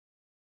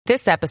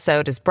This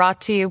episode is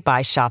brought to you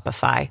by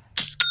Shopify.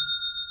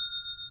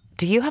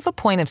 Do you have a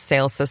point of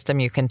sale system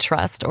you can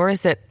trust, or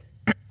is it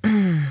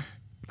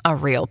a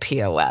real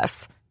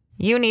POS?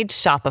 You need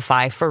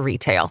Shopify for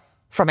retail.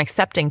 From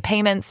accepting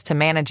payments to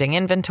managing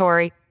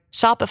inventory,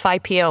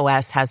 Shopify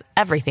POS has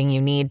everything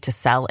you need to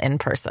sell in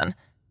person.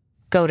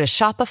 Go to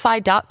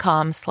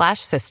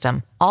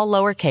shopify.com/system, all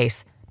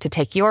lowercase, to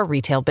take your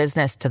retail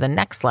business to the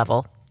next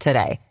level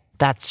today.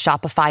 That's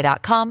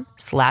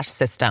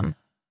shopify.com/system.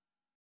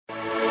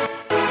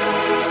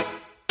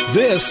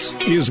 This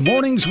is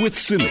Mornings with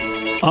Simi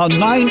on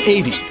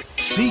 980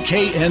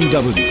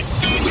 CKNW.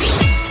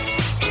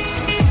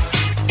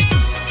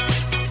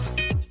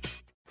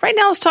 Right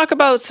now, let's talk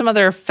about some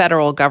other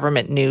federal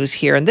government news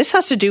here, and this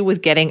has to do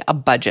with getting a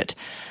budget.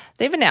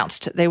 They've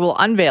announced they will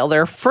unveil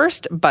their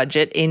first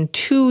budget in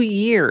 2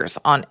 years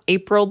on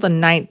April the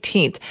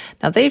 19th.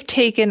 Now, they've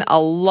taken a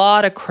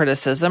lot of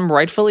criticism,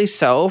 rightfully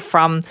so,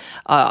 from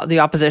the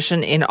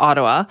opposition in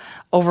Ottawa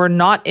over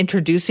not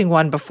introducing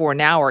one before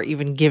now or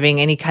even giving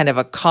any kind of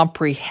a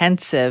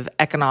comprehensive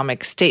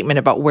economic statement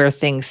about where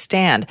things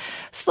stand.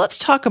 So let's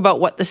talk about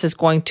what this is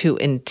going to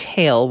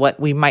entail, what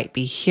we might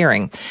be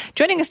hearing.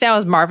 Joining us now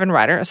is Marvin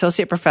Ryder,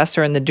 Associate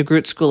Professor in the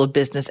DeGroote School of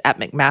Business at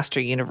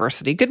McMaster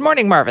University. Good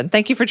morning, Marvin.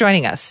 Thank you for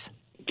joining us.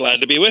 Glad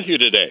to be with you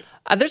today.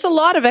 There's a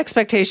lot of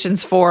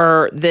expectations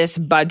for this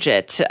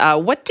budget.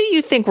 What do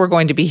you think we're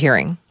going to be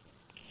hearing?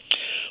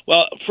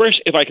 Well,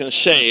 first, if I can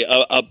say,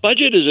 a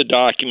budget is a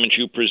document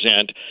you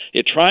present.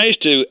 It tries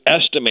to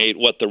estimate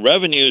what the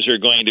revenues are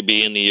going to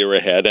be in the year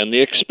ahead and the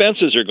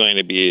expenses are going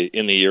to be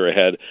in the year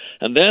ahead.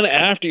 And then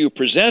after you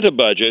present a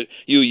budget,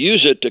 you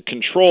use it to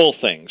control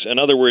things. In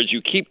other words,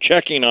 you keep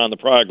checking on the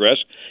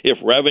progress. If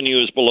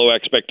revenue is below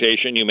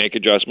expectation, you make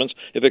adjustments.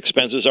 If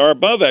expenses are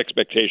above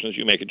expectations,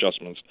 you make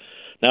adjustments.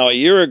 Now, a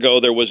year ago,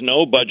 there was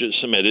no budget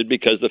submitted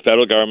because the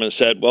federal government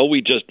said, well,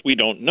 we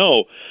don't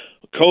know.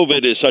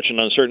 COVID is such an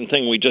uncertain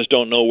thing. We just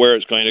don't know where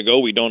it's going to go.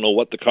 We don't know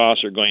what the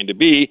costs are going to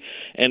be.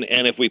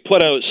 And if we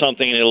put out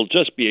something, it'll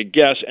just be a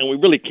guess, and we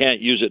really can't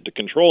use it to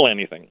control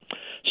anything.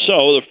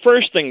 So the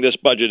first thing this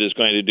budget is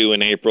going to do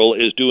in April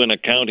is do an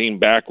accounting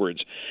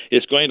backwards.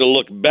 It's going to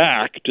look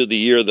back to the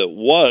year that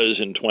was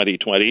in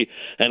 2020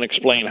 and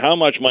explain how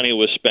much money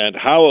was spent,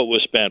 how it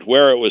was spent,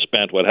 where it was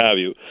spent, what have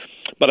you.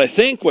 But I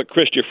think what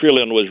Chrystia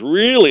Freeland was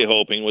really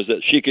hoping was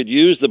that she could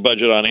use the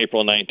budget on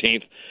April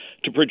 19th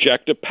to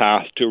project a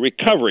path to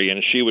recovery.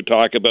 And she would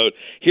talk about,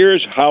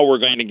 here's how we're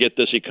going to get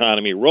this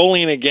economy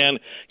rolling again,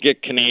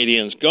 get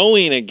Canadians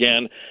going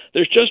again.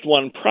 There's just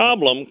one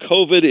problem.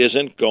 COVID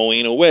isn't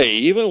going away.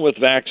 Even with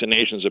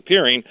vaccinations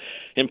appearing,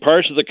 in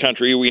parts of the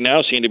country, we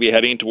now seem to be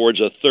heading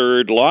towards a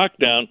third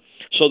lockdown.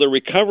 So the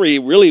recovery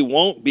really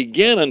won't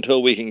begin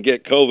until we can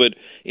get COVID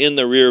in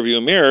the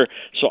rearview mirror.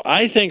 So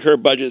I think her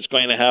budget's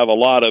going to have a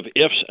lot of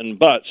ifs and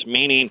buts,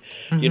 meaning,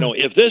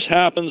 if this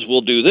happens,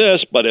 we'll do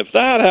this, but if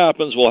that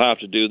happens, we'll have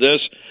to do this.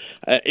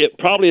 It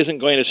probably isn't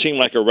going to seem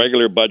like a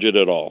regular budget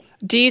at all.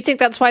 Do you think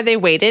that's why they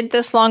waited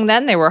this long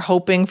then? They were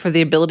hoping for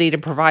the ability to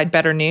provide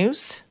better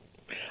news?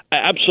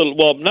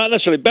 Absolutely. Well, not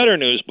necessarily better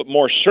news, but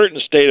more certain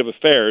state of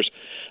affairs.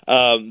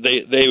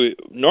 They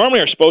normally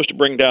are supposed to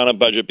bring down a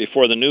budget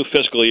before the new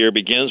fiscal year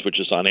begins, which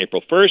is on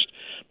April 1st.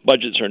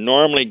 Budgets are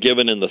normally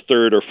given in the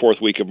third or fourth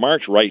week of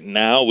March. Right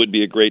now would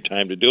be a great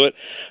time to do it.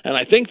 And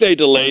I think they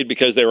delayed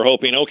because they were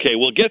hoping, okay,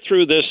 we'll get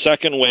through this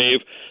second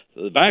wave.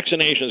 The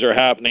vaccinations are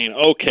happening.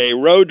 Okay,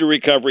 road to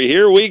recovery.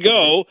 Here we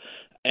go.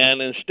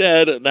 And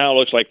instead, it now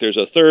looks like there's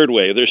a third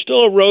wave. There's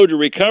still a road to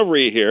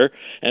recovery here,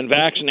 and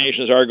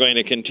vaccinations are going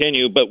to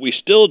continue, but we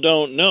still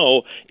don't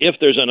know if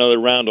there's another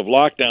round of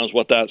lockdowns,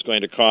 what that's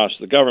going to cost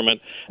the government.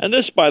 And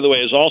this, by the way,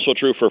 is also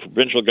true for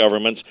provincial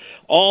governments.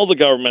 All the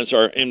governments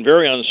are in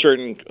very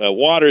uncertain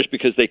waters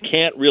because they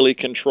can't really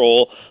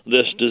control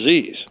this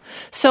disease.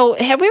 So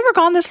have we ever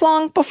gone this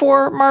long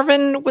before,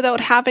 Marvin, without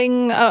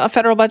having a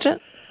federal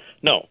budget?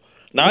 No.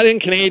 Not in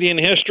Canadian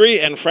history,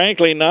 and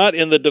frankly, not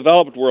in the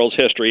developed world's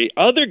history.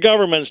 Other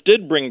governments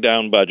did bring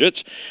down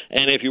budgets,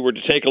 and if you were to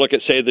take a look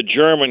at, say, the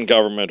German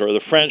government or the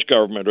French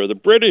government or the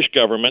British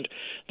government,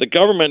 the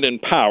government in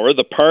power,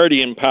 the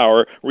party in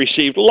power,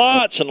 received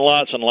lots and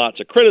lots and lots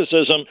of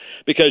criticism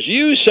because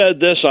you said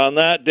this on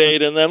that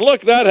date, and then,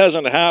 look, that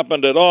hasn't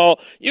happened at all.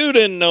 You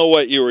didn't know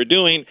what you were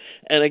doing.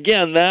 And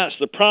again, that's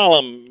the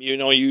problem. You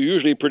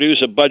usually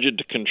produce a budget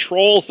to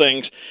control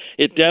things.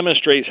 It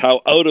demonstrates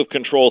how out of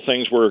control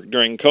things were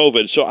during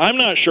COVID. So I'm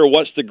not sure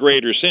what's the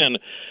greater sin,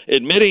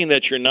 admitting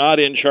that you're not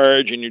in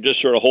charge and you're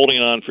just sort of holding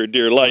on for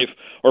dear life,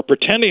 or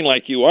pretending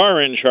like you are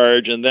in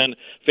charge and then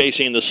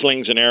facing the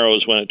slings and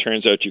arrows when it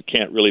turns out you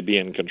can't really be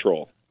in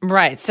control.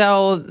 Right.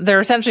 So they're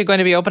essentially going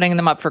to be opening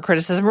them up for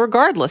criticism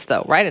regardless,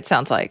 though, right? It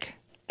sounds like.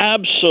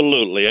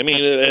 Absolutely. I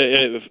mean,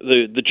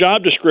 the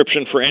job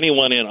description for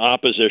anyone in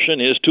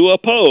opposition is to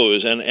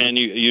oppose, and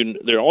you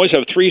there always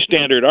have three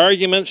standard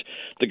arguments.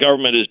 The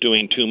government is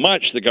doing too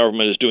much, the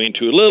government is doing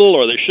too little,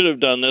 or they should have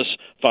done this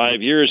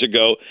 5 years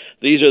ago.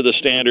 These are the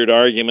standard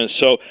arguments.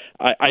 So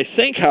I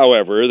think,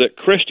 however, that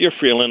Chrystia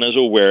Freeland is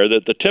aware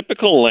that the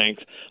typical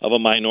length of a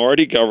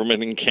minority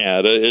government in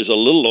Canada is a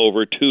little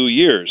over 2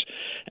 years.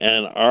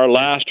 And our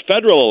last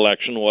federal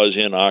election was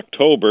in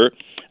October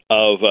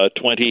of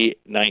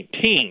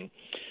 2019.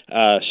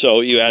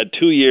 So you add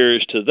 2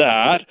 years to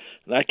that.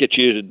 That gets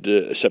you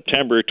to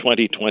September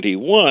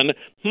 2021.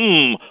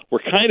 We're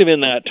kind of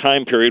in that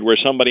time period where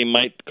somebody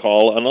might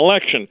call an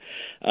election.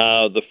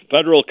 The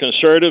federal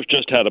Conservatives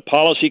just had a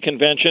policy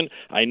convention.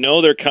 I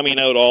know they're coming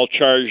out all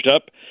charged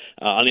up.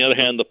 On the other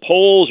hand, the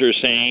polls are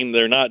saying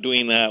they're not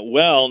doing that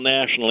well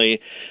nationally.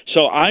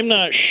 So I'm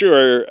not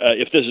sure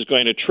if this is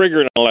going to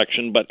trigger an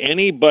election, but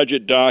any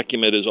budget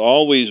document is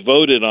always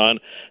voted on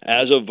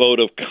as a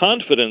vote of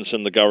confidence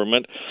in the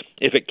government.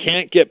 If it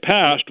can't get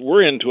passed,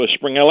 we're into a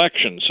spring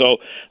election. So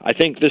I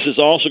think this is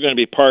also going to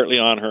be partly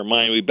on her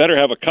mind. We better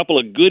have a couple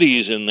of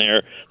goodies in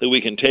there that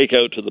we can take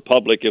out to the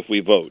public if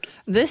we vote.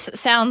 This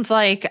sounds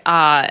like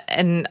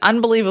an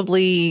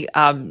unbelievably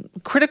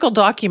critical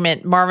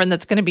document, Marvin,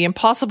 that's going to be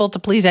impossible to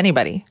please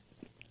anybody.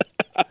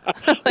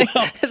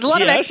 There's a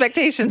lot of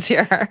expectations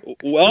here.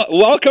 Well,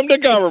 welcome to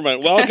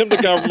government. Welcome to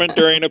government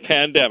during a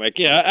pandemic.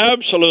 Yeah,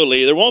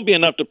 absolutely. There won't be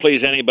enough to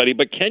please anybody,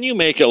 but can you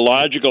make a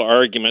logical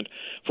argument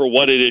for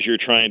what it is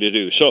you're trying to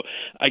do? So,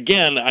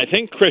 again, I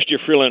think Chrystia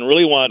Freeland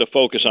really wanted to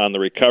focus on the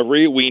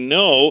recovery. We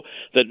know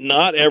that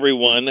not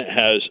everyone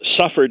has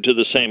suffered to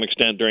the same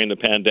extent during the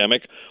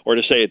pandemic, or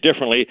to say it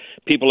differently,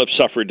 people have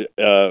suffered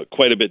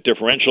quite a bit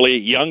differentially.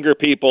 Younger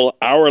people,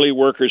 hourly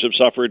workers have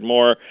suffered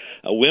more.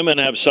 Women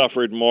have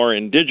suffered more.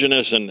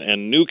 Indigenous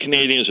and new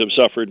Canadians have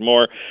suffered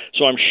more.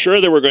 So I'm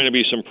sure there were going to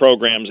be some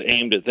programs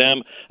aimed at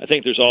them. I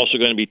think there's also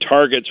going to be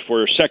targets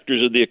for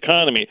sectors of the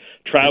economy.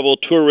 Travel,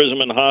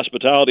 tourism, and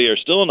hospitality are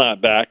still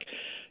not back.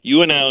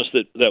 You announced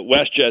that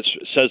WestJet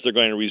says they're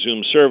going to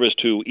resume service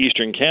to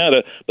Eastern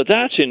Canada, but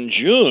that's in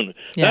June.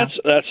 Yeah.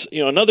 That's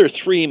another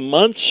 3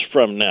 months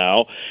from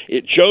now.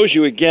 It shows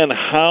you again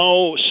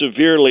how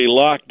severely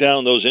locked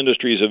down those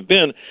industries have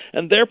been,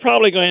 and they're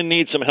probably going to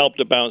need some help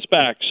to bounce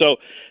back. So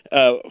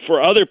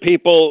for other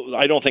people,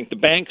 I don't think the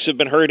banks have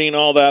been hurting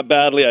all that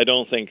badly. I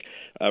don't think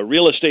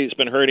real estate's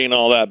been hurting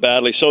all that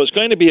badly. So it's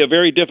going to be a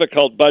very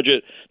difficult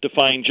budget to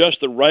find just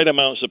the right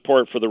amount of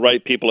support for the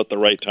right people at the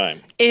right time.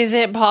 Is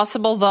it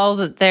possible, though,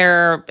 that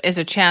there is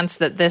a chance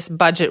that this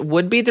budget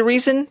would be the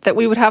reason that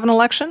we would have an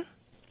election?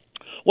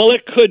 Well,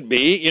 it could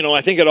be.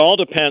 I think it all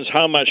depends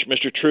how much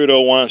Mr. Trudeau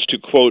wants to,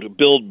 quote,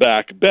 build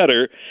back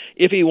better.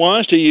 If he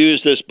wants to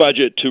use this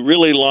budget to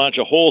really launch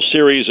a whole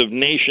series of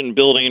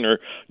nation-building or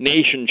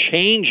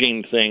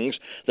nation-changing things,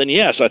 then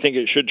yes, I think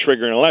it should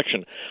trigger an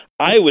election.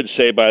 I would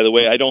say, by the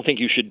way, I don't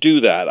think you should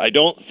do that. I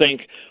don't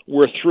think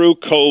we're through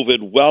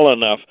COVID well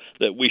enough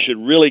that we should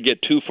really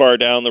get too far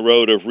down the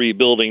road of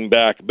rebuilding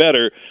back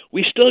better.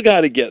 We still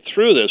got to get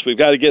through this. We've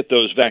got to get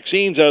those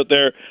vaccines out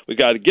there. We've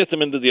got to get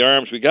them into the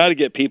arms. We've got to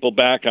get people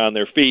back on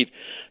their feet.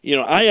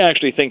 I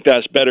actually think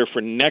that's better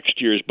for next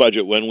year's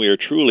budget when we are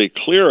truly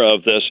clear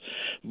of this.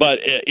 But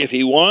if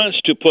he wants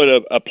to put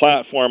a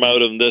platform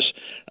out of this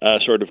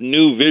sort of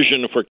new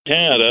vision for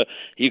Canada,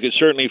 he could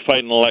certainly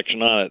fight an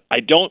election on it. I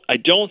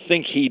don't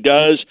think he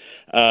does.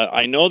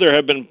 I know there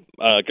have been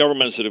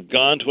governments that have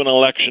gone to an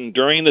election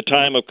during the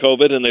time of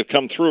COVID, and they've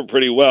come through it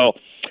pretty well.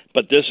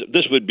 But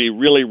this would be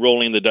really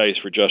rolling the dice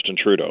for Justin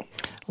Trudeau.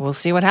 We'll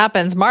see what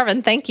happens.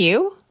 Marvin, thank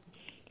you.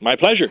 My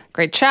pleasure.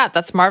 Great chat.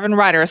 That's Marvin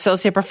Ryder,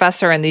 Associate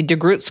Professor in the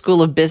DeGroote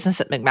School of Business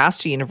at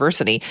McMaster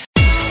University.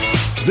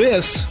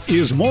 This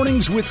is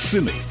Mornings with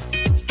Simi.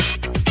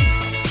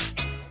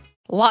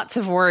 Lots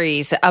of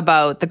worries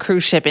about the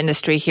cruise ship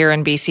industry here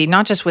in BC,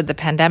 not just with the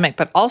pandemic,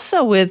 but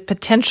also with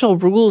potential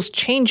rules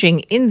changing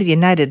in the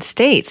United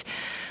States.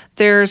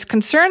 There's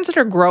concerns that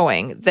are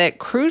growing that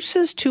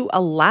cruises to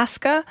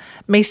Alaska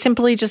may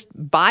simply just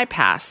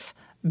bypass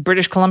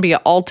British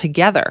Columbia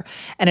altogether.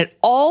 And it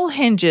all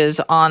hinges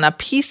on a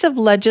piece of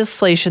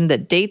legislation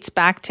that dates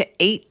back to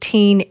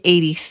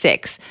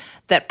 1886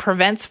 that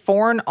prevents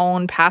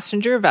foreign-owned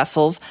passenger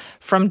vessels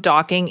from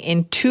docking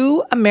in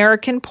 2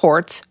 American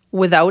ports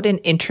without an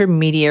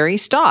intermediary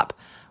stop.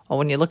 Well,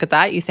 when you look at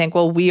that, you think,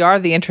 well, we are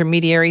the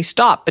intermediary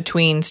stop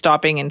between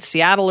stopping in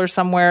Seattle or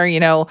somewhere,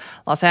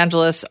 Los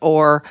Angeles,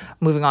 or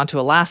moving on to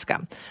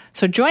Alaska.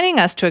 So joining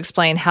us to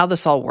explain how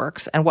this all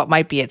works and what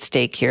might be at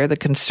stake here, the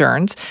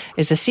concerns,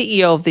 is the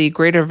CEO of the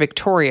Greater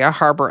Victoria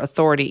Harbour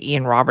Authority,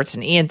 Ian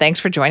Robertson. Ian,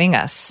 thanks for joining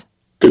us.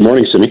 Good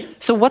morning, Simi.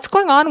 So what's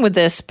going on with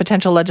this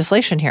potential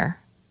legislation here?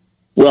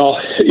 Well,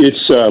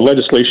 it's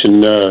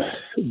legislation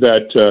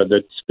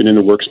that's been in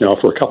the works now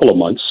for a couple of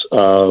months.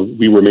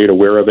 We were made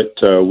aware of it.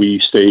 We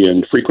stay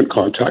in frequent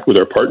contact with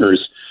our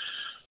partners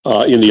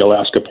in the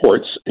Alaska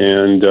ports,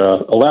 and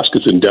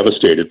Alaska's been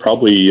devastated.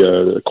 Probably,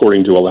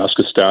 according to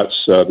Alaska stats,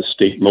 the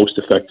state most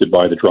affected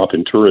by the drop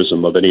in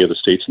tourism of any of the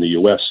states in the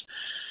U.S.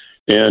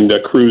 And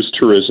cruise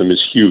tourism is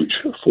huge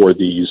for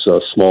these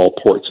small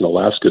ports in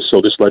Alaska.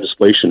 So this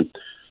legislation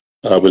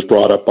was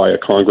brought up by a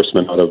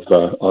congressman out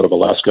of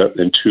Alaska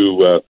and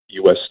two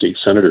U.S. state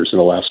senators in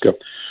Alaska.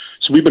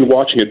 So we've been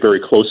watching it very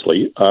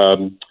closely.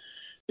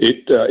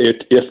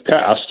 If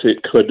passed,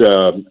 it could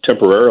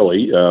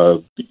temporarily,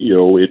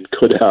 it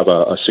could have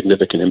a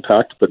significant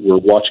impact. But we're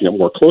watching it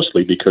more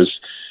closely because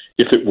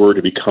if it were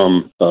to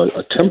become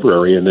a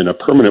temporary and then a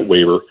permanent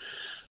waiver,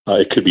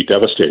 it could be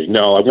devastating.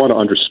 Now, I want to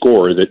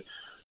underscore that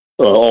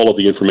all of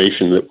the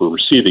information that we're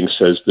receiving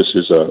says this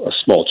is a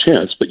small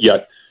chance, but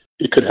yet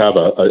it could have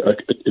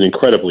an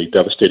incredibly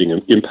devastating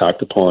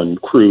impact upon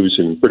cruise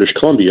in British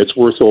Columbia. It's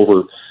worth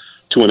over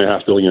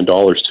 $2.5 billion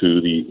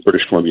to the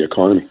British Columbia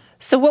economy.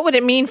 So what would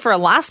it mean for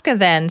Alaska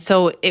then?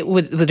 So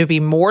would there be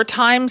more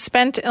time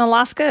spent in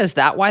Alaska? Is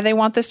that why they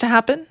want this to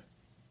happen?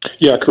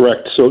 Yeah,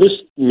 correct. So this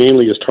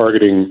mainly is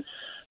targeting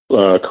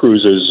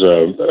cruises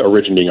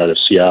originating out of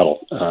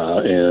Seattle.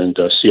 And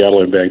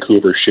Seattle and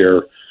Vancouver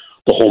share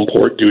the home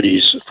port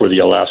duties for the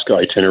Alaska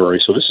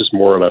itinerary. So this is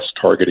more or less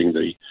targeting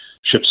the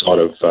ships out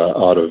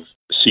of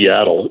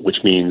Seattle, which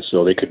means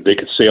they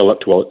could sail up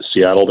to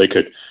Seattle. They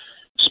could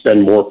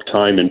spend more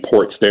time in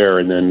ports there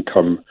and then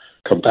come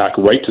back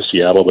right to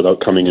Seattle without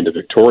coming into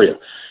Victoria.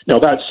 Now,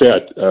 that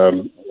said,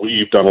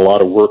 we've done a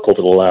lot of work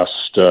over the last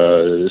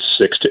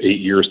 6 to 8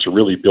 years to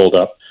really build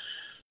up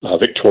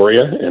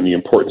Victoria and the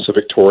importance of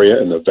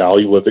Victoria and the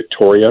value of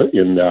Victoria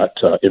in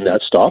that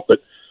stop. But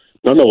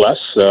nonetheless,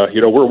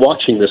 we're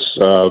watching this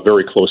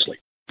very closely.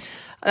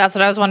 That's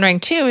what I was wondering,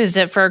 too, is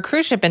that for a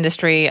cruise ship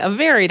industry, a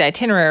varied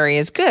itinerary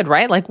is good,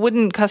 right? Like,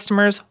 wouldn't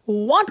customers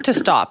want to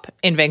stop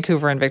in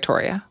Vancouver and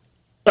Victoria?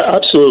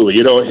 Absolutely.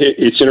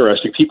 It's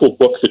interesting. People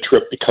book the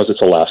trip because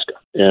it's Alaska.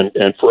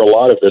 And for a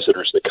lot of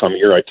visitors that come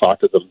here, I talk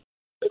to them.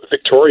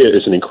 Victoria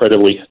is an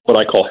incredibly, what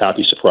I call,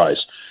 happy surprise.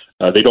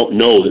 They don't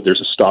know that there's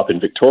a stop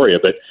in Victoria,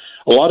 but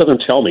a lot of them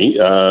tell me,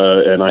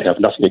 and I have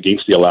nothing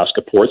against the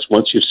Alaska ports.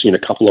 Once you've seen a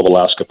couple of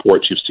Alaska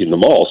ports, you've seen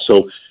them all.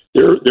 So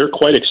they're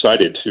quite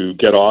excited to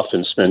get off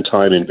and spend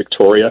time in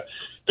Victoria.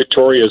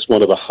 Victoria is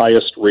one of the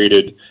highest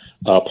rated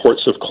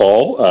ports of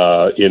call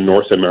in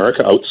North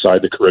America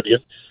outside the Caribbean.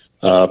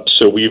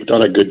 So we've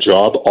done a good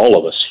job, all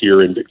of us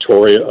here in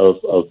Victoria,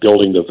 of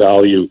building the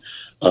value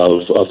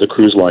of the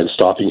cruise line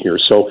stopping here.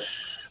 So,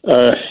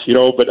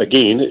 but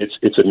again,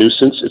 it's a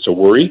nuisance, it's a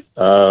worry,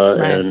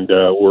 right. And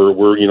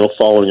we're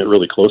following it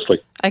really closely.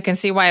 I can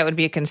see why it would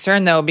be a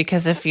concern, though,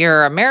 because if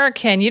you're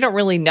American, you don't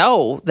really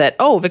know that,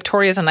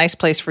 Victoria is a nice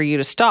place for you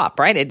to stop,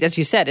 right? As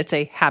you said, it's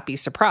a happy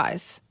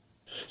surprise.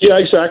 Yeah,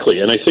 exactly.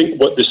 And I think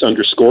what this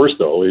underscores,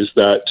 though, is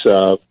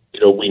that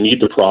we need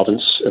the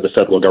province and the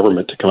federal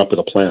government to come up with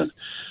a plan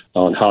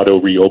on how to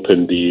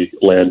reopen the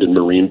land and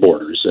marine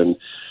borders. And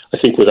I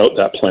think without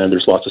that plan,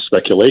 there's lots of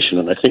speculation,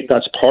 and I think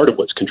that's part of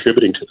what's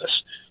contributing to this.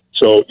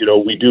 So,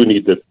 we do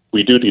need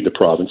the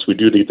province, we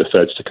do need the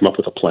feds to come up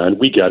with a plan.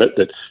 We get it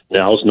that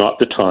now's not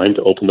the time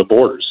to open the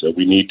borders.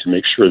 We need to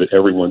make sure that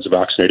everyone's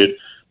vaccinated.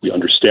 We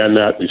understand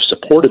that. We've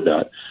supported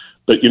that.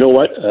 But you know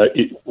what?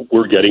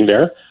 We're getting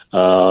there.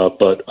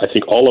 But I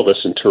think all of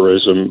us in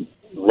tourism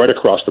right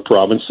across the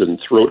province and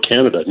throughout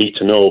Canada need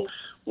to know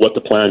what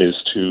the plan is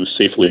to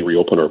safely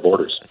reopen our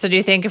borders. So do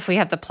you think if we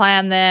have the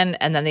plan then,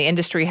 and then the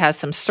industry has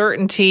some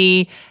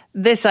certainty,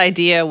 this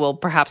idea will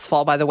perhaps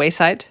fall by the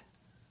wayside?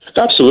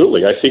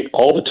 Absolutely. I think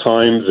all the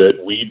time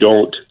that we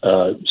don't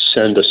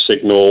send a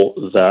signal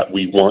that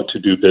we want to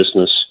do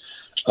business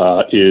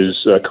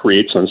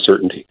creates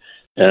uncertainty.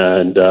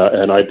 And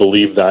I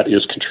believe that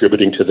is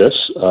contributing to this.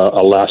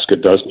 Alaska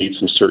does need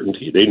some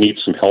certainty. They need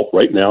some help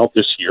right now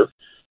this year.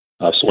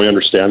 So I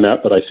understand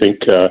that, but I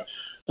think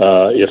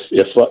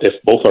if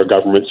both our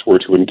governments were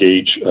to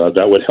engage,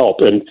 that would help.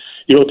 And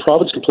the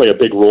province can play a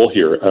big role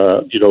here.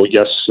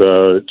 Yes,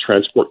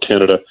 Transport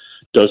Canada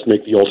does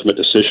make the ultimate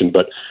decision,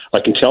 but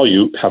I can tell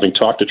you, having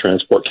talked to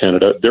Transport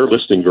Canada, they're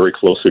listening very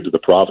closely to the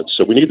province.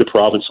 So we need the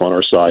province on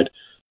our side,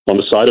 on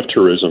the side of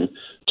tourism,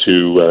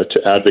 to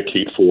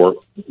advocate for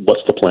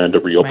what's the plan to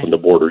reopen the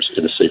borders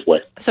in a safe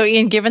way. So,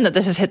 Ian, given that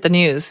this has hit the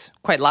news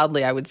quite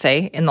loudly, I would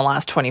say, in the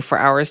last 24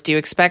 hours, do you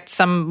expect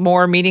some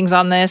more meetings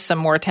on this, some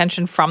more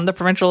attention from the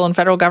provincial and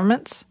federal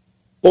governments?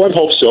 Well, I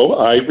hope so.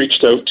 I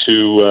reached out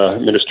to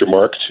Minister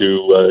Mark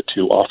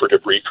to offer to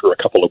brief her a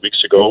couple of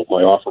weeks ago.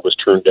 My offer was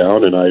turned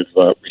down, and I've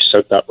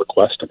resent that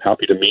request. I'm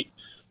happy to meet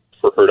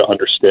for her to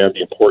understand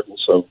the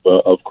importance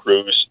of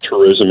cruise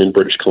tourism in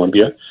British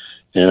Columbia.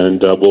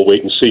 And we'll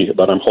wait and see.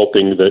 But I'm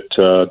hoping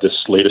that this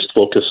latest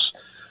focus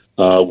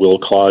will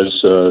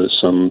cause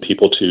some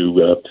people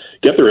to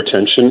get their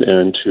attention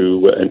and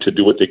to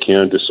do what they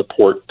can to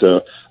support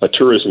a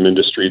tourism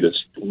industry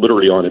that's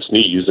literally on its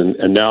knees.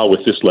 And now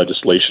with this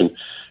legislation,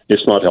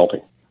 it's not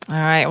helping. All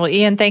right. Well,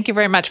 Ian, thank you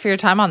very much for your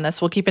time on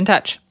this. We'll keep in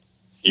touch.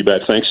 You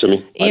bet. Thanks,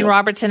 Simi. Ian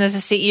Robertson is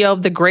the CEO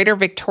of the Greater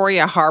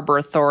Victoria Harbour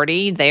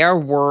Authority. They are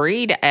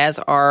worried, as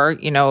are,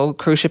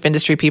 cruise ship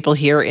industry people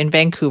here in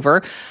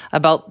Vancouver,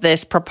 about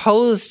this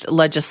proposed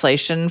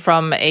legislation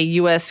from a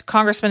U.S.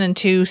 congressman and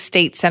 2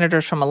 state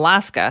senators from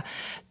Alaska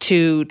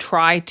to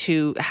try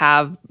to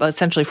have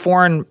essentially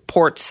foreign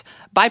ports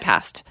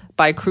bypassed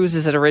by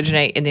cruises that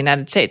originate in the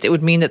United States. It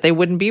would mean that they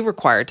wouldn't be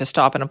required to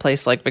stop in a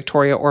place like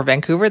Victoria or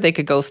Vancouver. They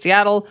could go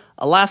Seattle,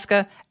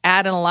 Alaska,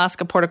 add an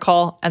Alaska port of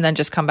call, and then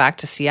just come back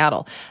to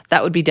Seattle.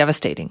 That would be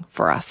devastating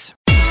for us.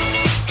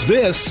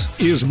 This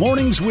is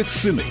Mornings with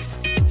Simi.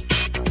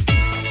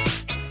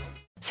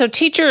 So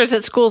teachers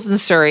at schools in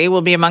Surrey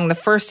will be among the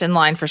first in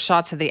line for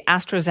shots of the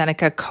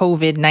AstraZeneca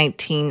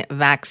COVID-19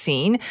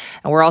 vaccine.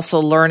 And we're also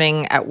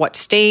learning at what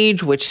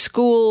stage, which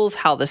schools,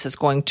 how this is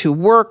going to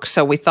work.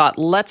 So we thought,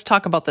 let's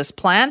talk about this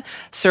plan.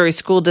 Surrey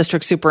School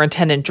District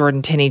Superintendent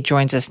Jordan Tinney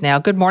joins us now.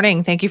 Good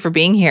morning. Thank you for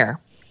being here.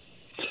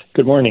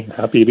 Good morning.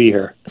 Happy to be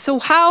here. So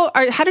how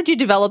did you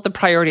develop the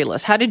priority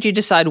list? How did you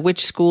decide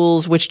which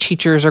schools, which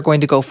teachers are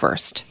going to go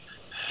first?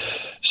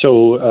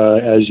 So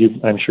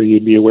I'm sure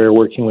you'd be aware,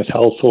 working with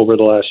health over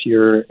the last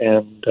year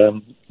and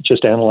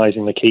just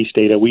analyzing the case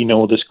data, we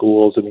know the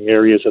schools and the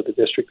areas of the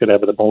district that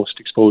have the most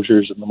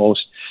exposures and the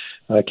most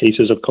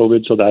cases of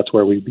COVID. So that's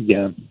where we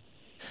began.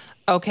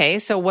 Okay.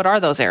 So what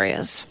are those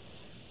areas?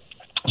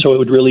 So it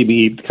would really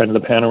be kind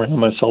of the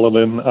panorama,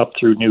 Sullivan up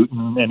through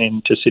Newton and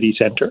into city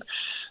centre.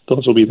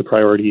 Those will be the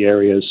priority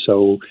areas.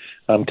 So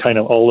kind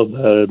of all of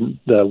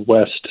the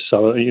west,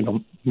 so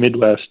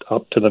Midwest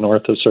up to the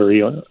north of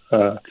Surrey.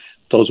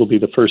 Those will be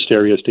the first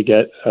areas to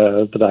get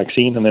the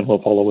vaccine, and then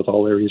we'll follow with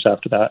all areas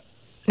after that.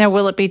 Now,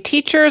 will it be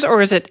teachers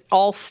or is it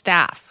all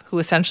staff who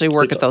essentially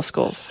work at those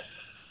schools?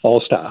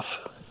 All staff.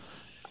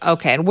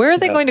 Okay, and where are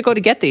they going to go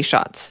to get these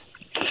shots?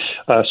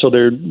 So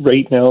they're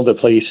right now. The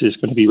place is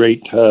going to be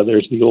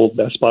there's the old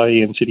Best Buy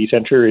in City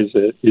Centre is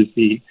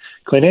the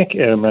clinic,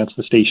 and that's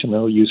the station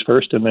they'll use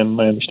first. And then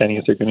my understanding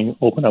is they're going to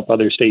open up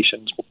other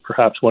stations,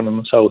 perhaps one in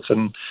the south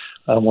and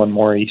one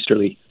more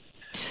easterly.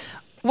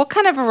 What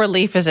kind of a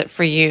relief is it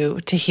for you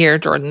to hear,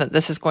 Jordan, that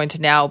this is going to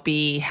now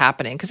be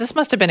happening? Because this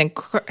must have been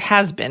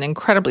has been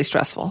incredibly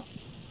stressful.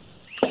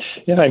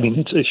 Yeah, I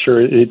mean,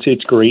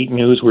 it's great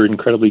news. We're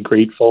incredibly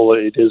grateful.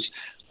 It is,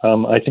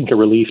 I think, a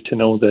relief to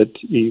know that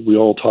we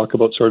all talk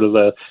about sort of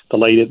the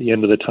light at the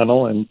end of the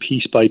tunnel, and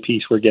piece by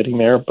piece we're getting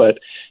there. But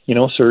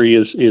Surrey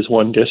is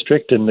one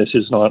district, and this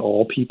is not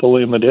all people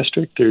in the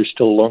district. There's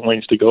still a long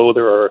ways to go.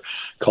 There are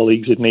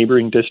colleagues in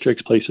neighbouring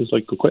districts, places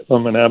like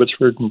Coquitlam and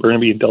Abbotsford and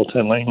Burnaby and Delta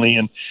and Langley.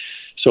 And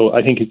so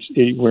I think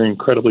we're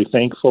incredibly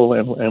thankful,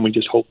 and we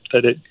just hope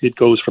that it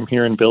goes from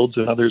here and builds,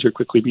 and others are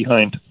quickly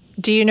behind.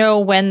 Do you know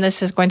when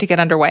this is going to get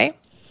underway?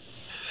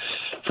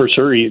 For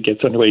Surrey, it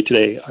gets underway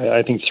today.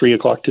 I think 3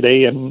 o'clock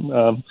today, and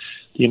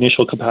the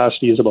initial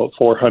capacity is about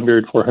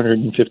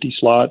 450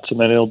 slots, and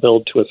then it'll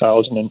build to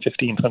 1,000 and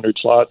 1,500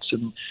 slots,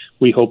 and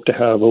we hope to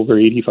have over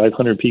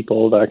 8,500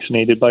 people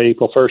vaccinated by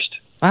April 1st.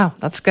 Wow,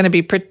 that's going to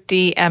be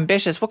pretty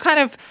ambitious. What kind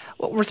of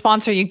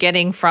response are you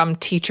getting from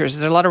teachers? Is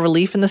there a lot of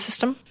relief in the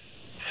system?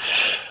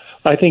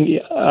 I think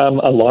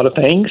a lot of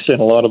thanks and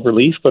a lot of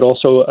relief, but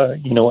also,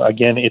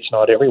 again, it's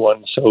not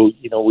everyone. So,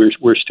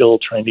 we're still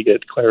trying to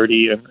get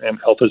clarity, and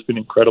health has been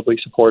incredibly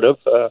supportive.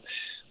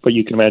 But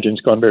you can imagine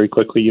it's gone very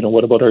quickly.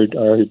 What about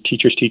our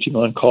teachers teaching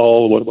on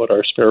call? What about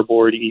our spare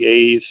board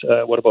EAs?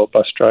 What about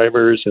bus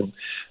drivers and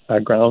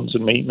grounds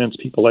and maintenance,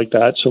 people like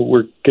that? So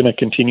we're going to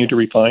continue to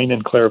refine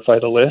and clarify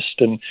the list.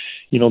 And,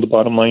 the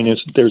bottom line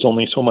is there's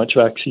only so much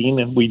vaccine,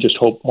 and we just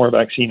hope more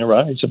vaccine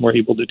arrives and we're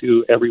able to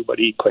do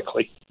everybody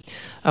quickly.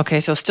 Okay,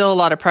 so still a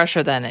lot of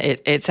pressure then,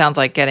 it sounds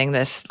like, getting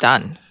this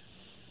done.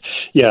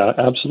 Yeah,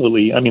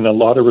 absolutely. I mean, a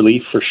lot of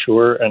relief for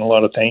sure, and a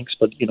lot of thanks.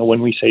 But,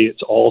 when we say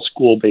it's all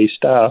school-based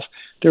staff,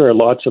 there are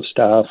lots of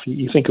staff.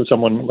 You think of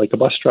someone like a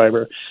bus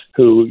driver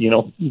who,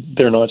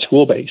 they're not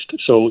school-based.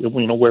 So,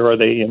 where are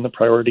they in the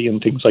priority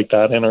and things like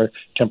that? And our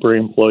temporary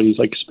employees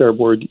like spare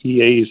board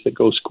EAs that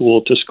go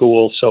school to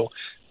school. So,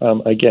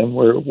 again,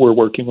 we're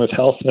working with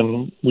health,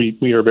 and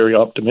we are very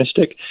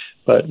optimistic,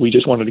 but we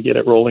just wanted to get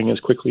it rolling as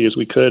quickly as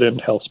we could,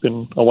 and health's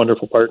been a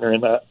wonderful partner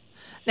in that.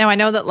 Now, I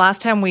know that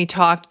last time we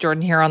talked,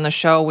 Jordan, here on the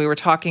show, we were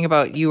talking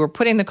about you were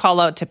putting the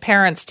call out to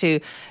parents to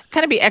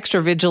kind of be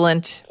extra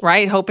vigilant,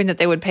 right? Hoping that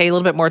they would pay a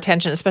little bit more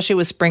attention, especially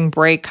with spring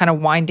break kind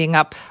of winding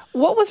up.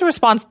 What was the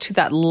response to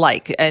that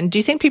like? And do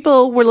you think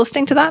people were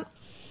listening to that?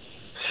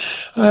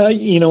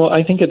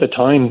 I think at the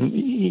time,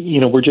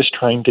 we're just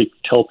trying to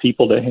tell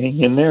people to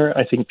hang in there.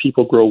 I think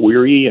people grow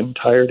weary and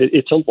tired.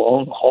 It's a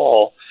long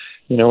haul,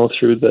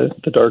 through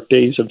the dark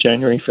days of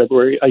January,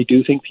 February. I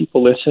do think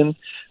people listen.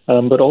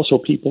 But also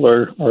people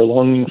are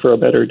longing for a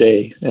better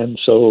day. And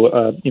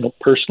so,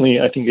 personally,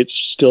 I think it's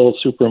still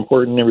super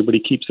important. Everybody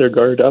keeps their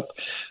guard up.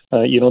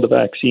 The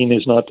vaccine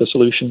is not the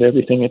solution to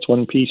everything. It's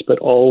one piece, but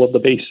all of the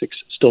basics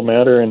still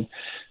matter. And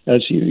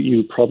as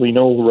you probably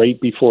know, right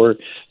before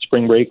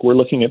spring break, we're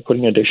looking at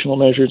putting additional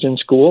measures in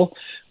school.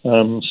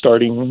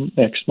 starting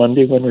next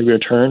Monday when we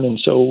return. And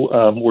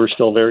so we're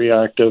still very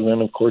active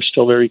and, of course,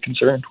 still very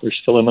concerned. We're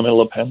still in the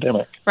middle of a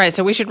pandemic. Right.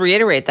 So we should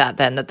reiterate that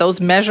then, that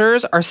those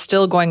measures are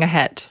still going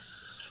ahead.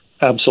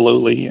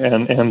 Absolutely.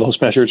 And those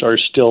measures are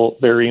still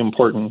very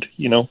important.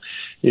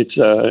 It's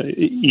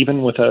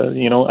even with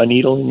a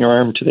needle in your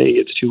arm today,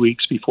 it's 2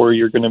 weeks before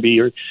you're going to be,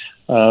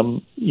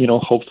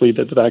 hopefully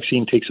that the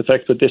vaccine takes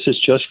effect. But this is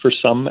just for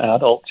some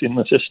adults in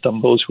the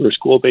system, those who are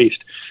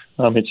school-based.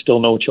 It's still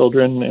no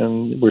children,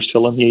 and we're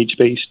still in the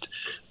age-based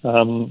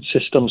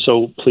system.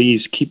 So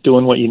please keep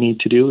doing what you need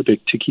to do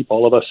to keep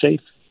all of us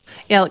safe.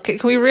 Yeah. Can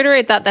we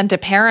reiterate that then to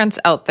parents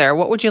out there?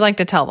 What would you like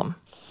to tell them?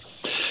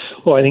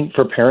 Well, I think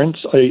for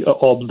parents,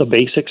 all the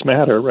basics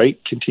matter, right?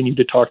 Continue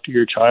to talk to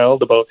your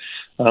child about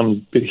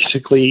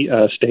basically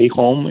stay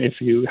home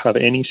if you have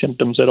any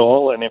symptoms at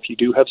all. And if you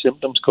do have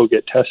symptoms, go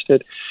get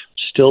tested.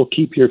 Still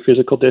keep your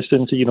physical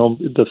distance.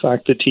 The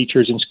fact that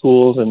teachers in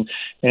schools and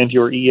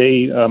your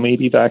EA may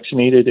be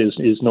vaccinated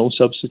is no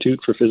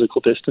substitute for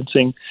physical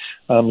distancing.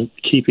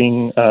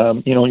 Keeping,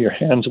 your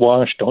hands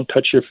washed, don't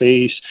touch your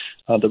face.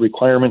 The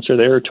requirements are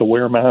there to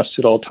wear masks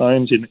at all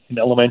times. In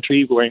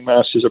elementary, wearing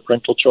masks is a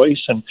parental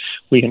choice, and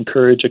we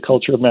encourage a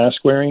culture of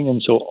mask wearing.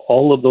 And so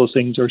all of those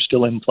things are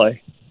still in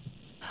play.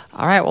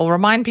 All right. Well,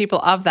 remind people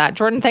of that.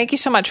 Jordan, thank you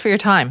so much for your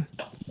time.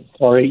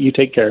 All right. You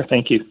take care.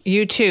 Thank you.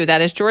 You too.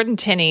 That is Jordan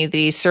Tinney,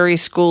 the Surrey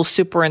School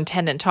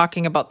Superintendent,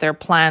 talking about their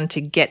plan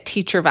to get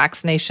teacher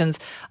vaccinations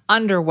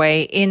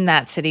underway in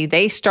that city.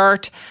 They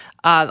start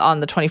on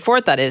the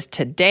 24th. That is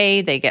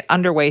today. They get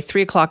underway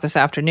 3 o'clock this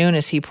afternoon,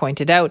 as he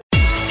pointed out.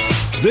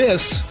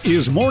 This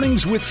is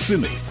Mornings with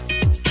Simi.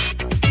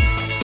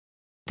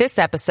 This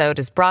episode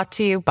is brought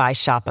to you by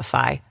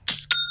Shopify.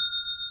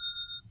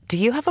 Do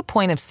you have a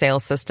point of sale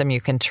system you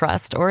can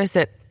trust, or is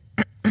it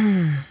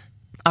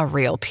a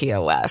real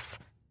POS?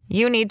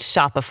 You need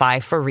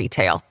Shopify for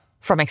retail.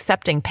 From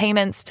accepting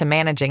payments to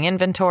managing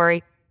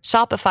inventory,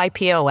 Shopify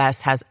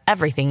POS has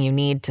everything you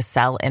need to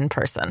sell in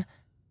person.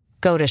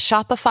 Go to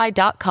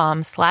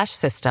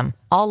shopify.com/system,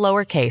 all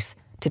lowercase,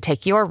 to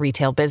take your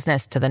retail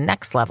business to the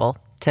next level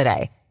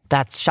today.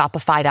 That's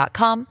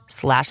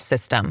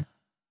shopify.com/system.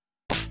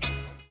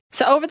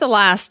 So over the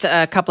last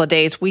couple of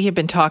days, we have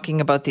been talking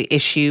about the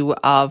issue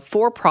of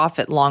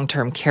for-profit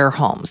long-term care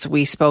homes.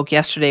 We spoke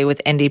yesterday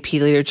with NDP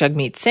leader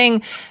Jagmeet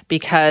Singh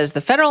because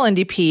the federal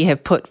NDP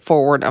have put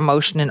forward a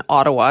motion in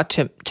Ottawa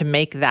to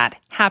make that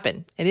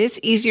happen. It is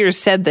easier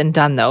said than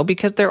done, though,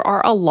 because there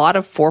are a lot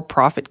of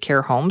for-profit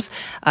care homes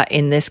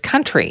in this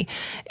country.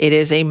 It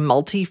is a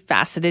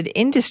multifaceted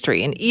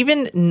industry, and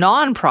even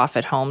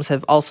non-profit homes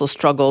have also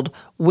struggled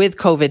with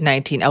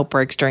COVID-19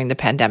 outbreaks during the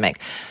pandemic.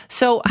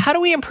 So how do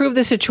we improve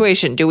the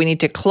situation? Do we need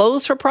to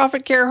close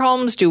for-profit care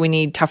homes? Do we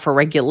need tougher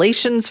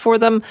regulations for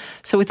them?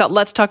 So we thought,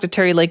 let's talk to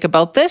Terry Lake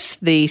about this,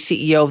 the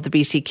CEO of the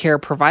BC Care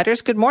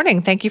Providers. Good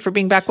morning. Thank you for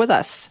being back with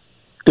us.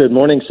 Good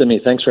morning, Simi.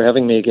 Thanks for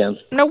having me again.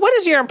 Now, what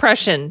is your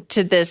impression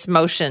to this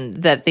motion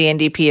that the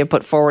NDP have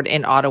put forward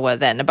in Ottawa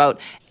then about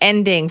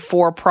ending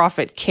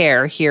for-profit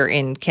care here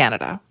in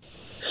Canada?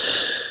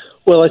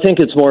 Well, I think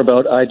it's more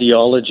about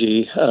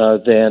ideology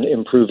than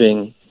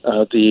improving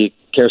the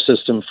care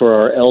system for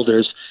our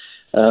elders.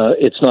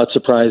 It's not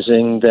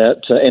surprising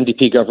that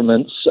NDP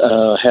governments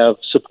have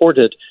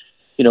supported,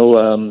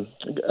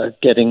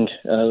 getting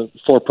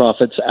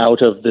for-profits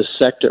out of this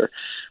sector.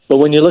 But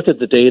when you look at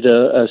the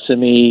data,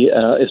 Simi,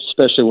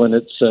 especially when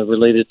it's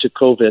related to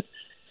COVID,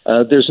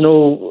 there's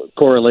no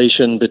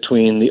correlation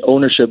between the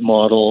ownership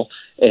model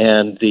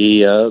and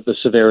the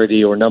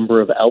severity or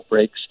number of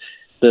outbreaks.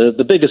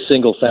 The biggest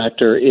single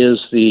factor is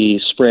the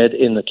spread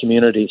in the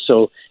community.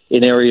 So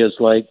in areas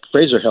like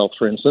Fraser Health,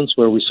 for instance,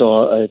 where we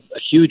saw a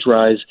huge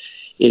rise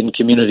in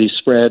community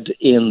spread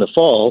in the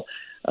fall,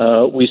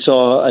 we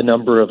saw a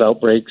number of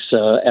outbreaks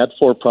at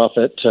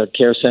for-profit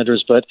care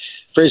centers, but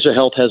Fraser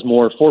Health has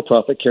more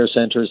for-profit care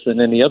centers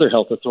than any other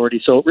health authority.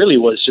 So it really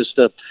was just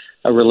a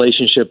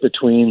relationship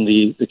between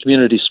the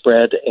community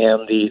spread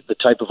and the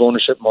type of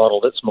ownership model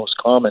that's most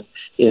common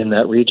in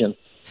that region.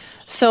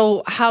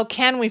 So how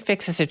can we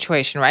fix the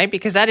situation, right?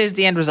 Because that is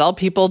the end result.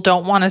 People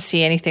don't want to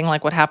see anything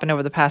like what happened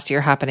over the past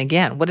year happen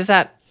again. What does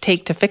that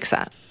take to fix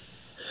that?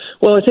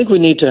 Well, I think we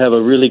need to have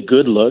a really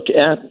good look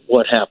at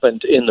what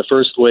happened in the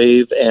first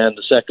wave and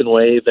the second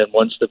wave, and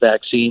once the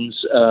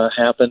vaccines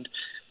happened.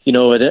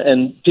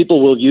 And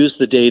people will use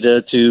the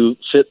data to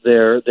fit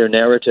their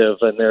narrative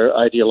and their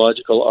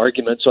ideological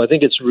argument. So I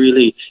think it's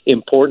really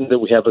important that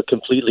we have a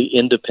completely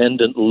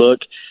independent look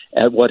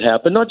at what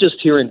happened, not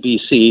just here in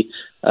BC,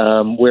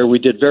 where we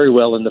did very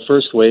well in the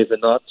first wave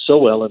and not so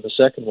well in the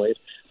second wave,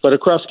 but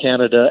across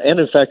Canada and,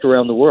 in fact,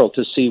 around the world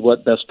to see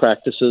what best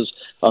practices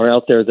are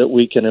out there that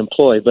we can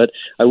employ. But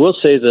I will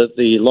say that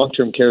the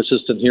long-term care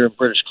system here in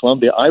British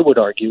Columbia, I would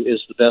argue,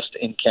 is the best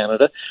in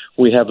Canada.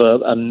 We have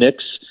a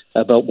mix,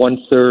 about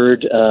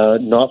 1/3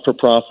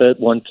 not-for-profit,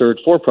 1/3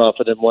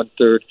 for-profit, and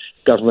 1/3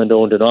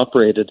 government-owned and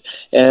operated.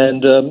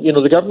 And,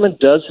 the government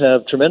does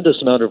have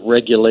tremendous amount of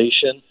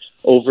regulation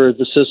over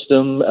the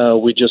system.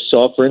 We just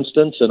saw, for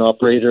instance, an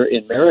operator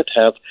in Merritt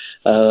have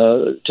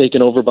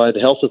taken over by the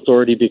health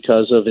authority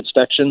because of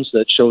inspections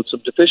that showed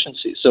some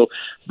deficiencies. So,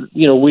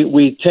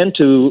 we tend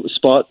to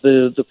spot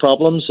the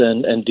problems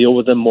and deal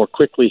with them more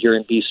quickly here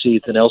in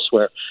BC than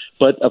elsewhere.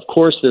 But, of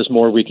course, there's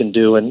more we can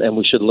do, and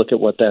we should look at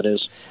what that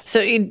is.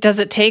 So does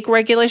it take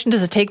regulation?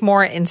 Does it take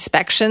more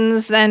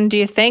inspections then, do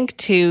you think,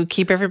 to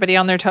keep everybody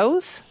on their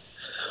toes?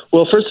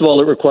 Well, first of all,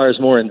 it requires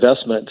more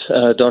investment.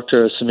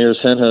 Dr. Samir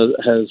Sen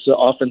has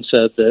often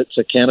said that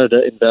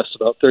Canada invests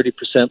about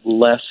 30%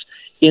 less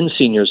in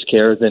seniors'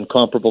 care than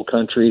comparable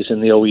countries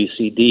in the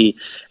OECD.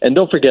 And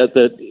don't forget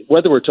that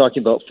whether we're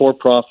talking about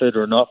for-profit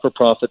or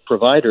not-for-profit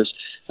providers,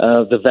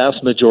 the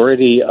vast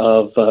majority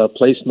of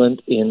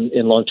placement in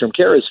long-term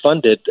care is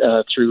funded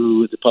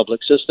through the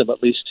public system,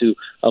 at least to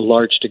a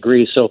large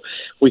degree. So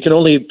we can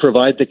only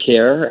provide the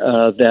care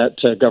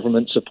that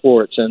government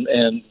supports,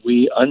 and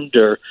we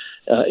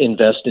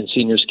invest in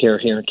seniors' care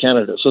here in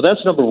Canada. So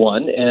that's number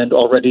one, and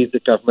already the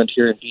government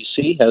here in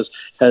BC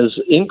has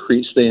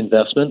increased the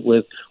investment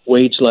with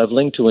wage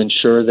leveling to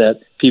ensure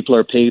that people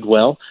are paid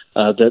well,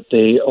 that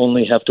they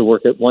only have to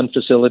work at one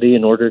facility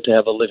in order to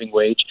have a living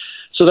wage.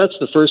 So that's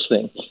the first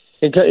thing.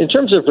 In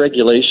terms of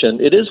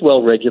regulation, it is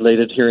well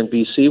regulated here in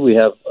BC. We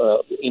have,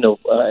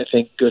 I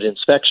think, good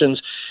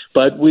inspections,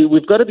 but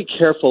we've got to be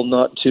careful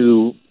not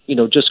to,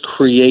 just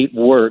create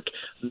work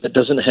that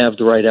doesn't have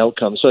the right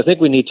outcomes. So I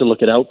think we need to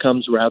look at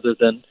outcomes rather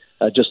than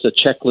just a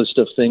checklist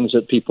of things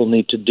that people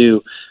need to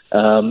do.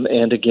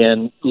 And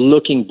again,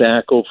 looking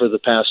back over the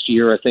past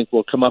year, I think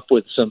we'll come up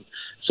with some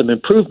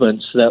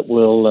improvements that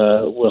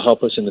will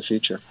help us in the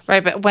future.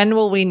 Right, but when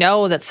will we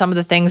know that some of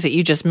the things that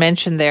you just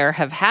mentioned there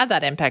have had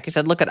that impact? You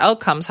said look at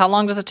outcomes. How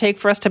long does it take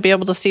for us to be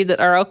able to see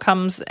that our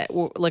outcomes,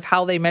 like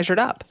how they measured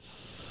up?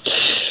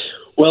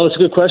 Well, it's a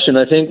good question.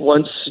 I think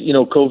once,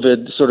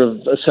 COVID sort of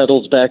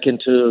settles back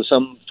into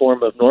some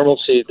form of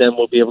normalcy, then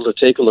we'll be able to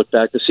take a look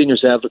back. The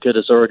Seniors Advocate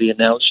has already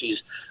announced she's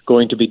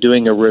going to be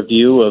doing a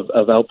review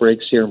of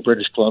outbreaks here in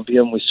British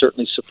Columbia, and we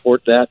certainly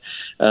support that.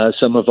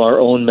 Some of our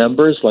own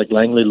members, like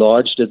Langley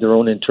Lodge, did their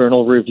own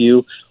internal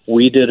review.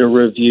 We did a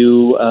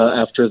review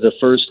after the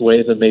first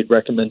wave and made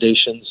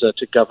recommendations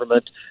to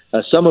government,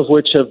 some of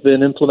which have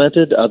been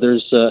implemented,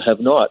 others have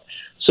not.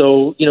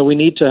 So, we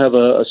need to have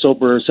a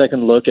sober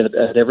second look at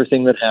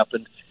everything that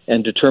happened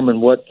and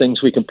determine what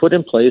things we can put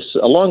in place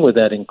along with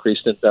that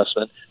increased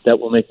investment that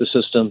will make the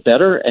system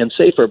better and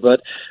safer.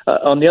 But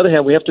on the other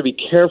hand, we have to be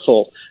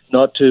careful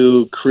not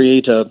to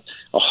create a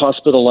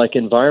hospital-like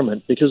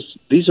environment because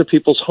these are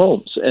people's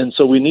homes. And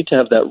so we need to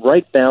have that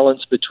right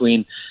balance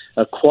between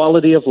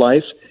quality of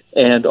life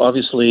and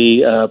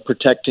obviously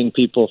protecting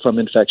people from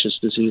infectious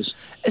disease.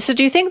 So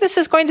do you think this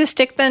is going to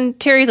stick then,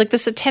 Terry, like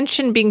this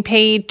attention being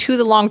paid to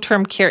the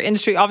long-term care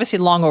industry, obviously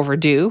long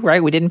overdue,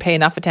 right? We didn't pay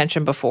enough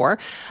attention before.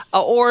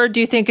 Or do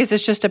you think is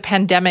this just a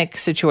pandemic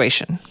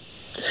situation?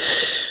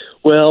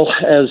 Well,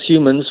 as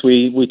humans,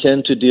 we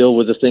tend to deal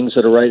with the things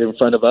that are right in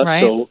front of us,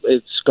 right. So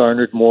it's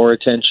garnered more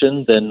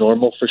attention than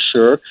normal for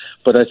sure.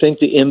 But I think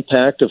the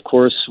impact, of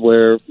course,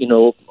 where,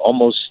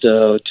 almost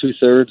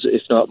 2/3,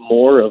 if not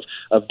more,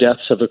 of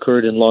deaths have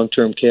occurred in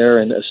long-term care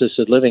and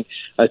assisted living,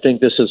 I think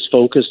this has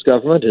focused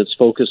government, it's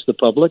focused the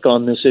public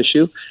on this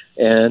issue.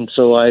 And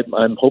so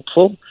I'm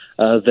hopeful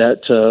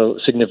that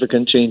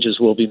significant changes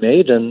will be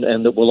made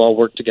and that we'll all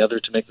work together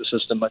to make the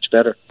system much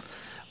better.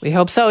 We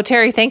hope so.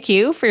 Terry, thank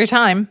you for your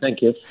time.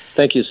 Thank you.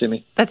 Thank you,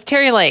 Simi. That's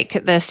Terry Lake,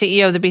 the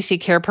CEO of the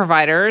BC Care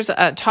Providers,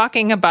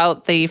 talking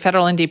about the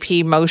federal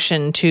NDP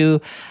motion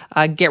to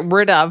get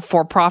rid of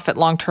for-profit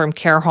long-term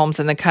care homes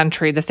in the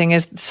country. The thing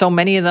is, so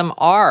many of them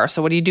are.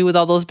 So what do you do with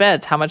all those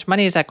beds? How much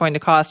money is that going to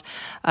cost?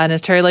 And as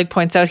Terry Lake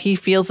points out, he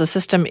feels the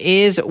system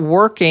is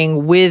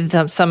working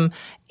with some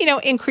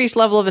increased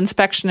level of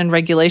inspection and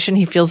regulation.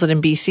 He feels that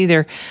in BC,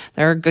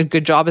 their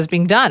good job is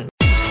being done.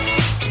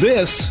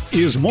 This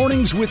is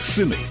Mornings with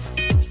Simi.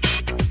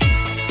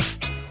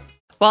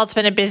 Well, it's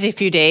been a busy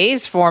few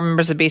days for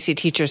members of BC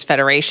Teachers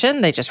Federation.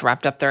 They just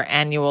wrapped up their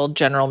annual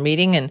general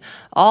meeting and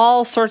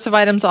all sorts of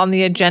items on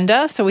the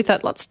agenda. So we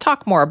thought, let's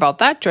talk more about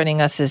that.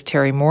 Joining us is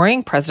Terry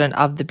Mooring, president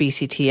of the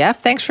BCTF.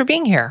 Thanks for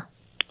being here.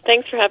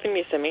 Thanks for having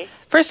me, Simi.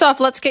 First off,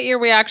 let's get your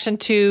reaction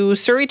to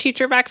Surrey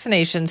teacher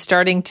vaccination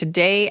starting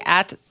today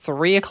at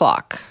 3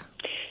 o'clock.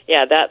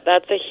 Yeah,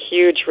 that's a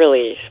huge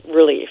relief.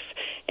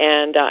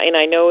 And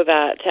I know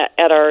that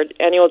at our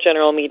annual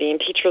general meeting,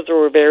 teachers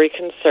were very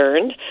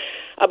concerned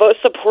about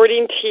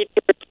supporting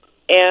teachers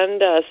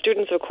and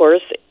students, of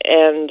course,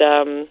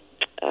 and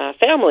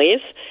families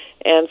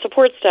and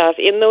support staff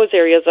in those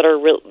areas that are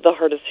the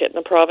hardest hit in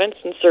the province,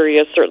 and Surrey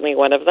is certainly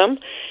one of them.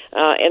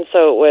 And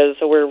so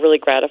we're really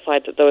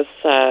gratified that those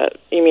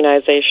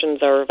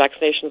immunizations or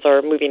vaccinations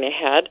are moving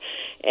ahead,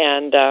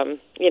 and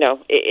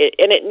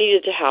it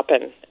needed to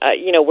happen.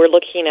 We're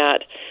looking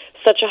at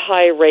such a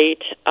high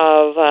rate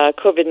of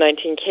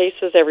COVID-19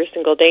 cases every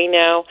single day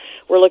now.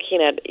 We're looking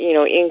at,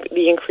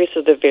 the increase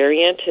of the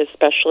variant,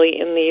 especially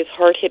in these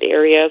hard-hit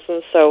areas.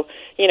 And so,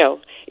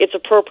 it's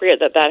appropriate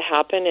that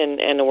happen,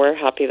 and we're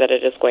happy that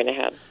it is going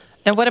ahead.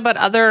 Now, what about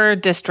other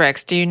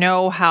districts? Do you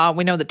know how,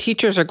 we know that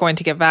teachers are going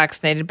to get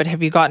vaccinated, but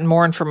have you gotten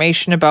more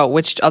information about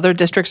which other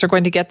districts are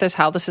going to get this,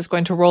 how this is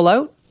going to roll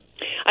out?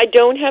 I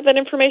don't have that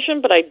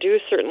information, but I do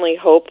certainly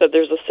hope that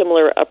there's a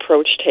similar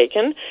approach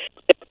taken.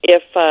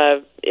 If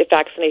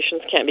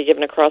vaccinations can't be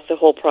given across the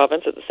whole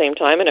province at the same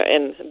time,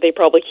 and they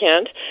probably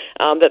can't,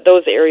 that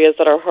those areas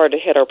that are hard to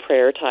hit are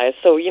prioritized.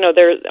 So,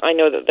 I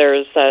know that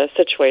there's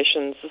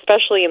situations,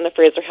 especially in the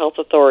Fraser Health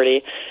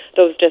Authority,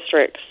 those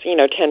districts,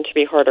 tend to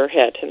be harder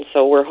hit, and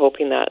so we're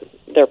hoping that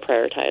they're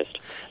prioritized.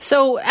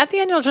 So at the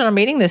annual general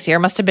meeting this year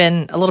must have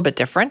been a little bit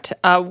different.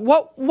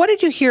 What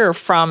did you hear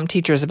from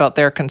teachers about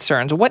their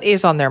concerns? What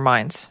is on their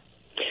minds?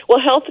 Well,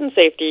 health and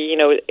safety,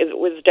 it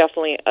was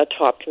definitely a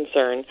top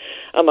concern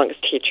amongst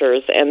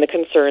teachers, and the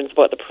concerns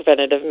about the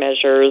preventative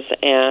measures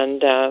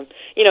and,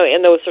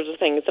 and those sorts of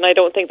things. And I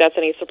don't think that's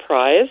any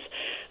surprise.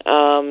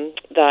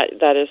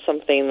 That is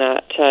something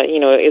that,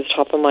 is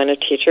top of mind of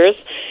teachers.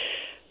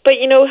 But,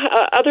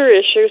 other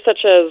issues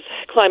such as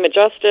climate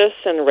justice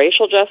and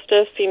racial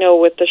justice,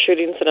 with the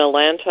shootings in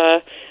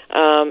Atlanta,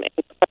 and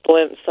the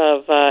prevalence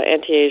of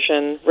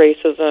anti-Asian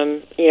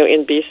racism,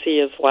 in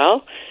BC as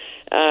well.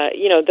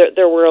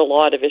 There were a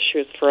lot of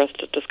issues for us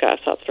to discuss,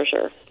 that's for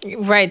sure.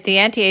 Right. The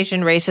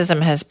anti-Asian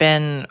racism has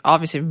been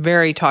obviously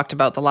very talked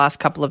about the last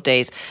couple of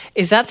days.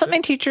 Is that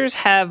something teachers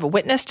have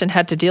witnessed and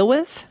had to deal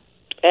with?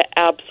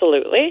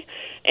 Absolutely.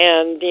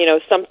 And,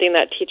 something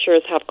that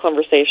teachers have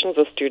conversations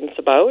with students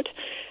about.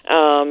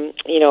 Our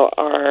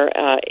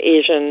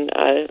Asian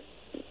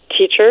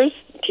teachers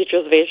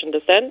of Asian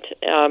descent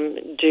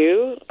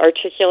do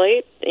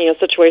articulate,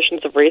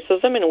 situations of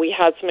racism, and we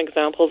had some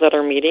examples at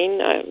our meeting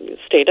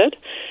stated.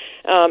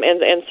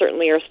 And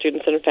certainly our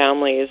students and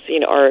families,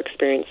 are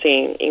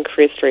experiencing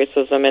increased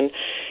racism, and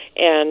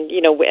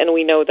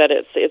we know that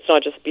it's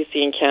not just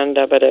BC and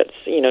Canada, but it's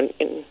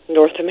in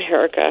North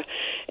America,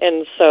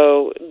 and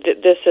so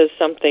this is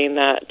something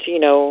that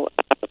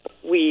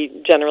we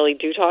generally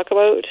do talk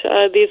about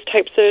these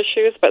types of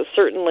issues, but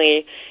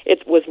certainly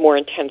it was more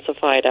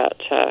intensified at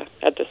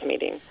this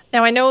meeting.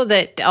 Now, I know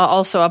that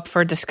also up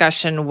for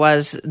discussion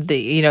was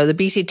the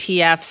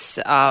BCTF's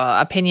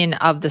opinion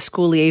of the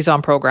school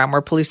liaison program,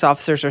 where police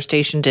officers are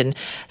stationed in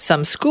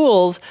some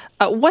schools.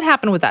 What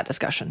happened with that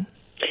discussion?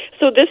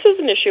 So this is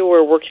an issue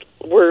where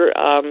we're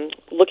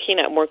looking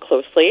at more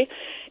closely.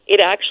 It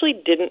actually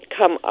didn't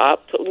come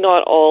up.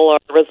 Not all our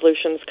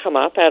resolutions come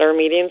up at our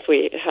meetings.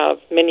 We have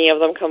many of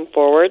them come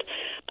forward.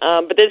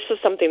 But this is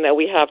something that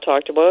we have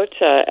talked about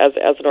as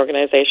an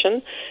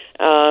organization,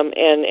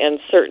 and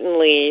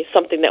certainly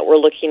something that we're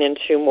looking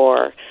into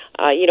more.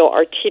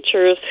 Our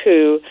teachers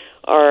who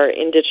are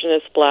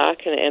Indigenous,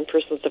 Black, and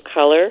persons of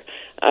color,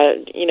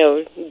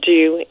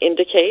 do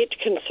indicate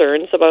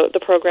concerns about the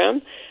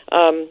program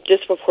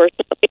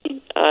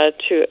disproportionately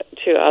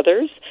to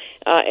others.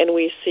 And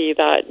we see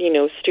that,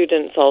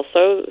 students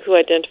also who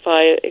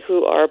identify,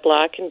 who are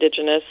Black,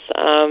 Indigenous,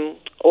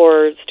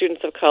 or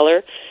students of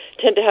color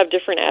tend to have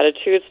different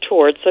attitudes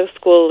towards the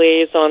school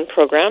liaison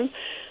program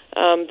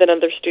than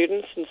other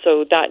students, and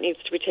so that needs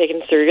to be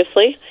taken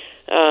seriously.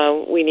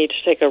 We need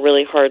to take a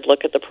really hard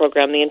look at the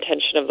program, the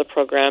intention of the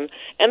program,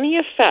 and the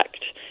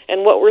effect.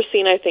 And what we're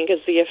seeing, I think, is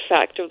the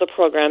effect of the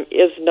program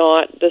is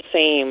not the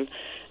same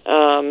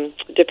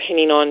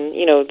depending on,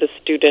 the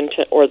student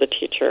or the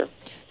teacher.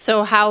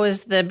 So how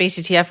is the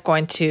BCTF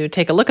going to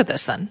take a look at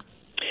this then?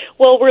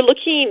 Well, we're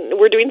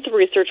doing some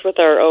research with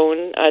our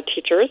own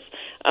teachers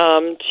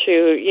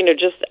to,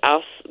 just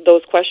ask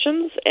those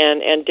questions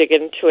and dig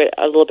into it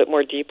a little bit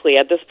more deeply.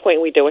 At this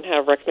point, we don't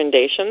have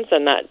recommendations,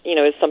 and that,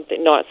 is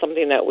not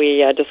something that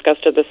we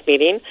discussed at this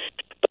meeting.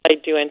 But I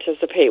do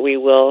anticipate we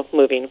will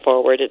moving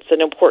forward. It's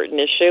an important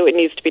issue. It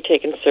needs to be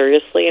taken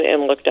seriously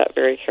and looked at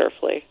very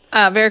carefully.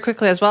 Very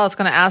quickly as well, I was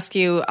going to ask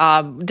you,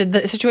 did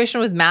the situation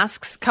with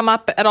masks come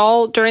up at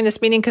all during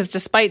this meeting? Because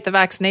despite the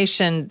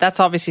vaccination, that's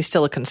obviously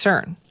still a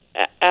concern.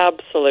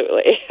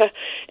 Absolutely.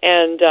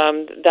 And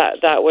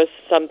that was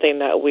something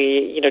that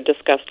we,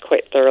 discussed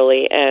quite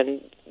thoroughly, and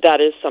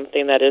that is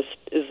something that is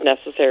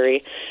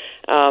necessary.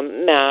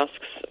 Masks,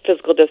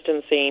 physical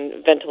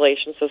distancing,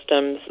 ventilation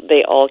systems,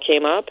 they all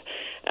came up.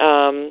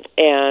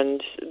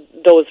 And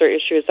those are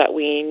issues that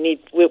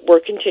we're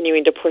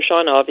continuing to push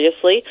on,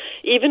 obviously,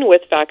 even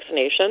with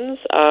vaccinations.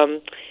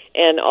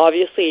 And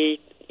obviously,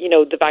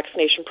 the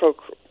vaccination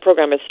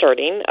program is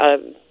starting.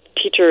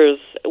 Teachers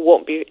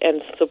won't be,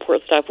 and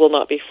support staff will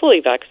not be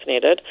fully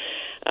vaccinated,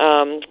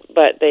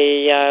 but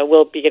they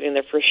will be getting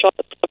their first shot,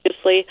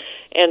 obviously.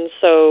 And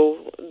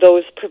so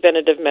those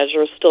preventative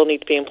measures still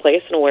need to be in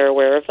place, and we're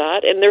aware of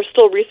that. And there's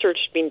still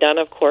research being done,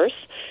 of course.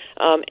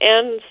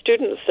 And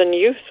students and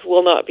youth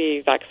will not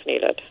be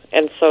vaccinated.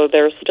 And so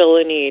there's still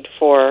a need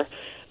for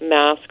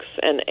masks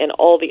and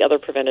all the other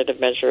preventative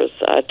measures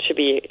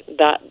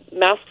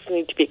masks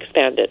need to be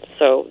expanded.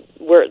 So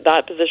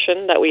that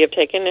position that we have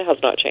taken, it has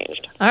not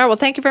changed. All right. Well,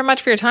 thank you very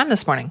much for your time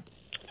this morning.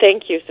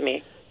 Thank you,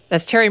 Simi.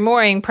 That's Terry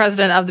Mooring,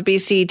 president of the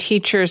BC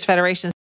Teachers Federation.